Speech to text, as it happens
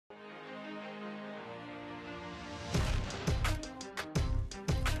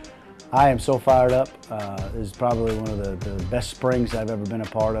I am so fired up. This is probably one of the best springs I've ever been a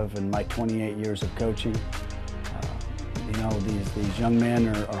part of in my 28 years of coaching. You know, these young men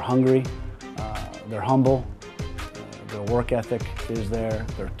are hungry, they're humble, their work ethic is there,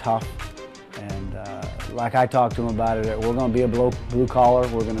 they're tough, and like I talked to them about it, we're going to be a blue collar,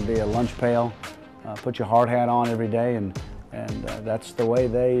 we're going to be a lunch pail, put your hard hat on every day, and that's the way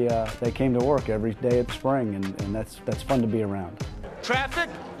they came to work every day at the spring, and that's fun to be around. Traffic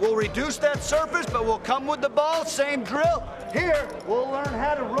will reduce that surface, but we'll come with the ball, same drill. Here, we'll learn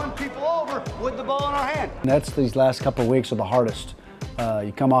how to run people over with the ball in our hand. And these last couple of weeks are the hardest.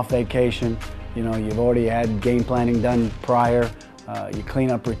 You come off vacation, you know, you've already had game planning done prior, you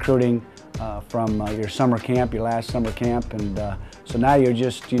clean up recruiting from your summer camp, your last summer camp, and so now you're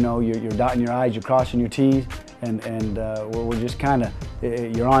just, you know, you're dotting your I's, you're crossing your T's, and we're just kind of,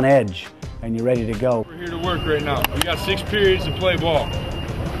 you're on edge and you're ready to go. We're here to work right now. We got 6 periods to play ball.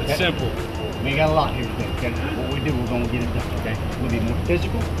 It's simple. We ain't got a lot here today, okay? What we do, we're going to get it done, okay? We'll be more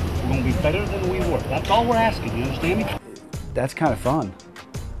physical, we're going to be better than we were. That's all we're asking, you understand me? That's kind of fun,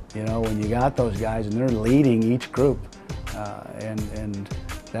 you know, when you got those guys and they're leading each group, and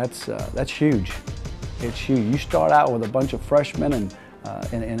that's huge. It's huge. You start out with a bunch of freshmen and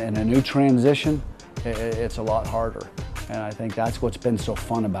in a new transition, it's a lot harder. And I think that's what's been so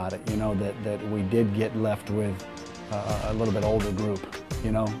fun about it, you know, that we did get left with a little bit older group,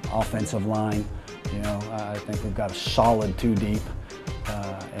 you know, offensive line, you know, I think we've got a solid 2 deep,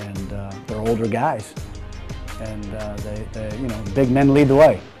 and they're older guys, and they, you know, big men lead the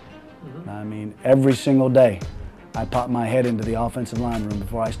way. I mean, every single day I pop my head into the offensive line room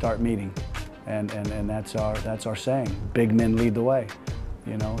before I start meeting, and that's our saying, big men lead the way.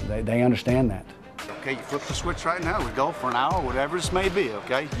 You know, they understand that. Okay, you flip the switch right now. We go for an hour, whatever this may be,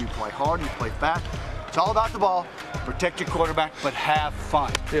 okay? You play hard, you play fast. It's all about the ball. Protect your quarterback, but have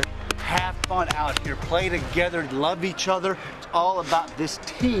fun. Yeah. Have fun out here. Play together, love each other. It's all about this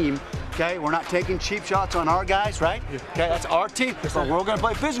team, okay? We're not taking cheap shots on our guys, right? Yeah. Okay, that's our team. Yes, but we're going to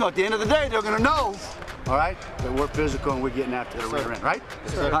play physical. At the end of the day, they're going to know, all right, that we're physical and we're getting after the rear end, right?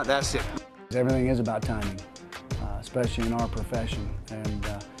 Yes, that's it. Everything is about timing, especially in our profession. And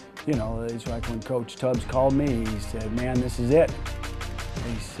you know, it's like when Coach Tubbs called me, he said, man, this is it.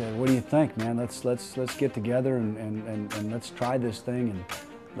 He said, what do you think, man? Let's get together and let's try this thing, and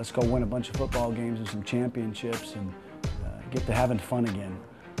let's go win a bunch of football games and some championships, and get to having fun again.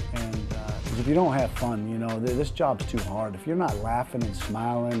 And because if you don't have fun, you know, this job's too hard. If you're not laughing and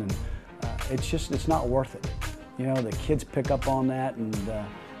smiling, and it's not worth it. You know, the kids pick up on that, and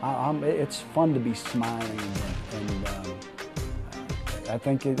it's fun to be smiling, and I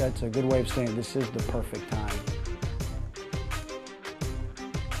think that's a good way of saying this is the perfect time.